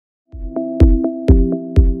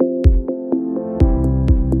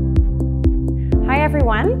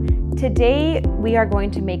everyone. Today we are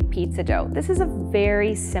going to make pizza dough. This is a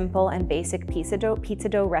very simple and basic pizza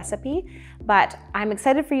dough recipe, but I'm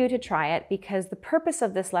excited for you to try it because the purpose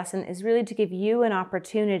of this lesson is really to give you an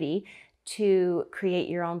opportunity to create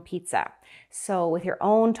your own pizza. So with your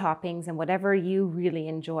own toppings and whatever you really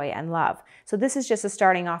enjoy and love. So this is just a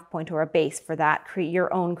starting off point or a base for that,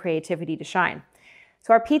 your own creativity to shine.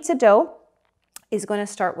 So our pizza dough is going to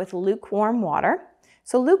start with lukewarm water.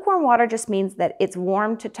 So lukewarm water just means that it's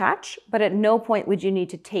warm to touch, but at no point would you need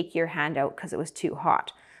to take your hand out because it was too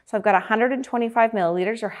hot. So I've got 125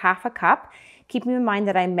 milliliters or half a cup, keeping in mind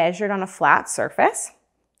that I measured on a flat surface.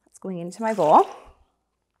 That's going into my bowl.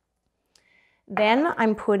 Then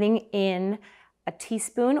I'm putting in a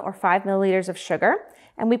teaspoon or 5 milliliters of sugar.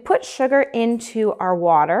 And we put sugar into our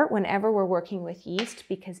water whenever we're working with yeast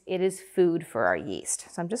because it is food for our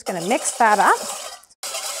yeast. So I'm just going to mix that up.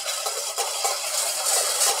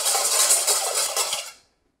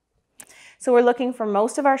 So we're looking for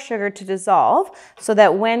most of our sugar to dissolve so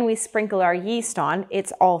that when we sprinkle our yeast on,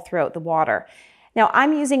 it's all throughout the water. Now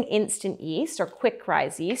I'm using instant yeast or quick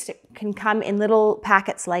rise yeast. It can come in little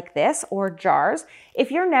packets like this or jars. If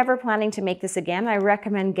you're never planning to make this again, I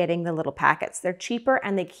recommend getting the little packets. They're cheaper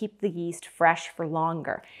and they keep the yeast fresh for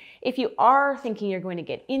longer. If you are thinking you're going to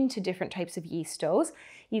get into different types of yeast doughs,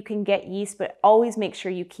 you can get yeast, but always make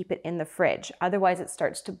sure you keep it in the fridge. Otherwise it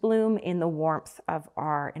starts to bloom in the warmth of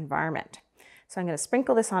our environment. So I'm going to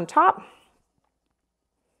sprinkle this on top.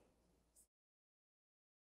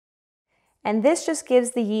 And this just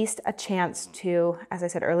gives the yeast a chance to, as I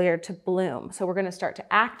said earlier, to bloom. So we're going to start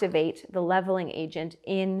to activate the leveling agent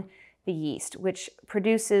in the yeast, which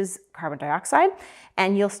produces carbon dioxide.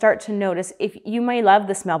 And you'll start to notice, if you may love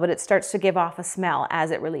the smell, but it starts to give off a smell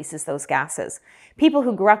as it releases those gases. People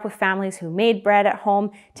who grew up with families who made bread at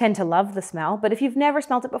home tend to love the smell, but if you've never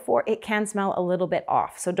smelled it before, it can smell a little bit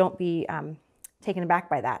off. So don't be taken aback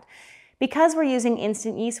by that. Because we're using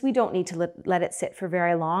instant yeast, we don't need to let it sit for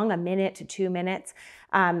very long, 1 minute to 2 minutes.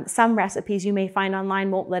 Some recipes you may find online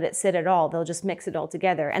won't let it sit at all. They'll just mix it all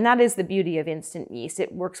together. And that is the beauty of instant yeast.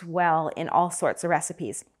 It works well in all sorts of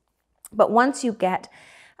recipes. But once you get,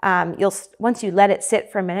 once you let it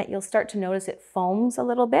sit for a minute, you'll start to notice it foams a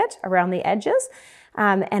little bit around the edges.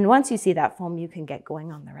 And once you see that foam, you can get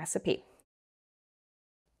going on the recipe.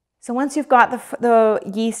 So once you've got the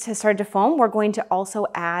yeast has started to foam, we're going to also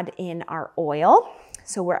add in our oil.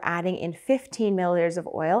 So we're adding in 15 milliliters of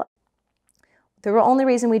oil. The only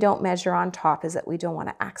reason we don't measure on top is that we don't want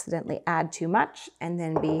to accidentally add too much and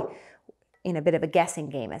then be in a bit of a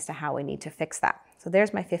guessing game as to how we need to fix that. So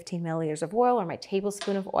there's my 15 milliliters of oil or my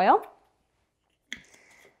tablespoon of oil.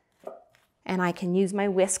 And I can use my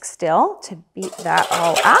whisk still to beat that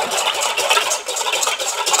all up.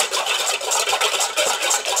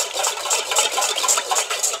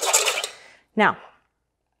 Now,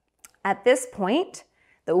 at this point,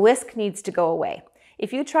 the whisk needs to go away.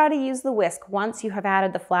 If you try to use the whisk once you have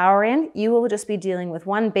added the flour in, you will just be dealing with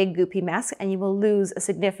one big goopy mess and you will lose a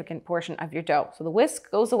significant portion of your dough. So the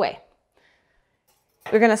whisk goes away.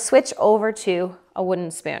 We're going to switch over to a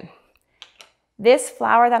wooden spoon. This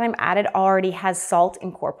flour that I'm added already has salt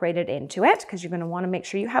incorporated into it because you're going to want to make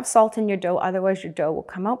sure you have salt in your dough, otherwise your dough will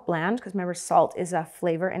come out bland because remember salt is a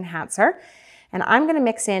flavor enhancer. And I'm going to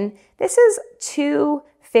mix in, this is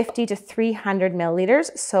 250 to 300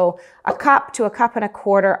 milliliters, so a cup to a cup and a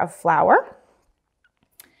quarter of flour.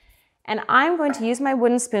 And I'm going to use my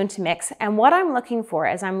wooden spoon to mix. And what I'm looking for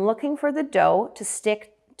is I'm looking for the dough to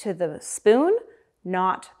stick to the spoon,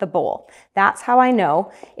 not the bowl. That's how I know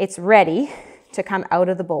it's ready to come out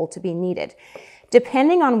of the bowl to be kneaded.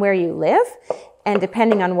 Depending on where you live, and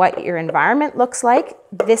depending on what your environment looks like,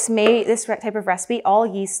 this type of recipe, all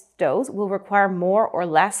yeast doughs will require more or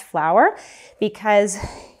less flour because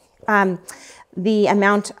the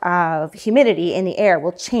amount of humidity in the air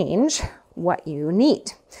will change what you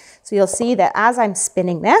need. So you'll see that as I'm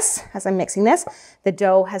spinning this, as I'm mixing this, the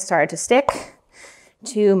dough has started to stick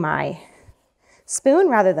to my spoon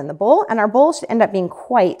rather than the bowl, and our bowl should end up being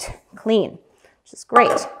quite clean, which is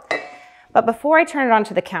great. But before I turn it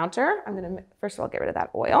onto the counter, I'm going to first of all get rid of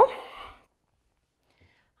that oil.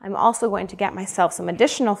 I'm also going to get myself some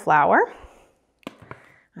additional flour.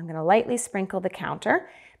 I'm going to lightly sprinkle the counter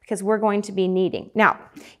because we're going to be kneading. Now,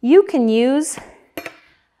 you can use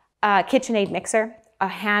a KitchenAid mixer, a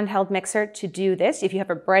handheld mixer to do this. If you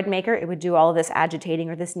have a bread maker, it would do all of this agitating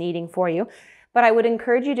or this kneading for you. But I would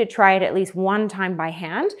encourage you to try it at least one time by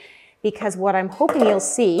hand because what I'm hoping you'll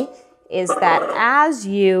see is that as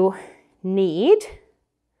you knead,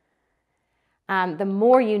 the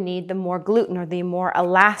more you knead, the more gluten or the more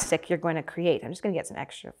elastic you're going to create. I'm just going to get some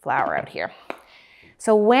extra flour out here.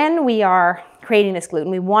 So when we are creating this gluten,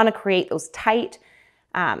 we want to create those tight,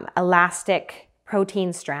 elastic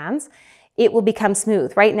protein strands. It will become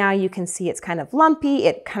smooth. Right now you can see it's kind of lumpy.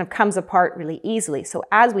 It kind of comes apart really easily. So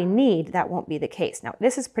as we knead, that won't be the case. Now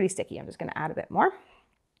this is pretty sticky. I'm just going to add a bit more.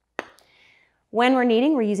 When we're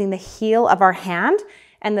kneading, we're using the heel of our hand,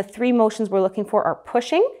 and the 3 motions we're looking for are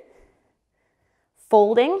pushing,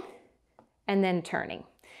 folding, and then turning.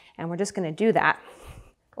 And we're just going to do that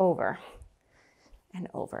over and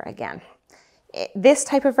over again. This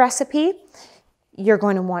type of recipe, you're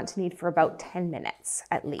going to want to knead for about 10 minutes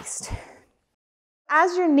at least.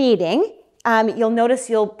 As you're kneading, you'll notice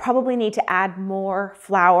you'll probably need to add more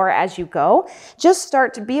flour as you go. Just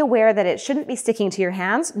start to be aware that it shouldn't be sticking to your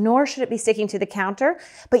hands, nor should it be sticking to the counter,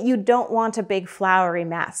 but you don't want a big floury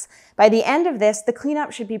mess. By the end of this, the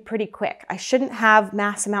cleanup should be pretty quick. I shouldn't have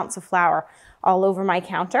mass amounts of flour all over my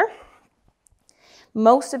counter.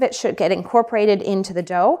 Most of it should get incorporated into the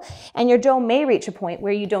dough, and your dough may reach a point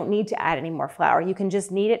where you don't need to add any more flour. You can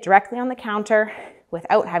just knead it directly on the counter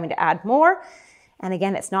without having to add more. And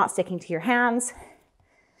again, it's not sticking to your hands,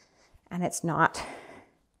 and it's not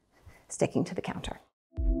sticking to the counter.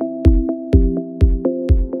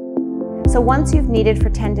 So once you've kneaded for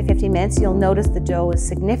 10 to 15 minutes, you'll notice the dough is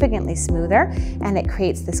significantly smoother, and it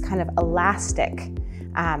creates this kind of elastic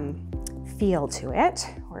feel to it,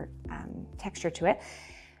 or texture to it.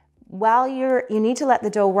 While you need to let the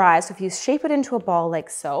dough rise, so if you shape it into a ball like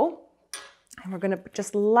so, and we're going to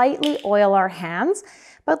just lightly oil our hands,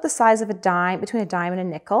 about the size of a dime, between a dime and a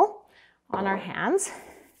nickel on our hands,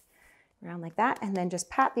 around like that, and then just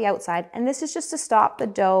pat the outside. And this is just to stop the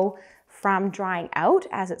dough from drying out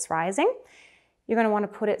as it's rising. You're going to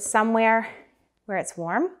want to put it somewhere where it's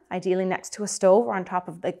warm, ideally next to a stove or on top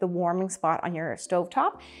of like the warming spot on your stove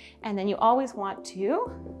top. And then you always want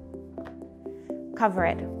to cover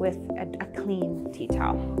it with a clean tea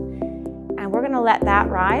towel. And we're going to let that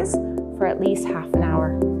rise for at least half an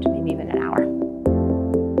hour to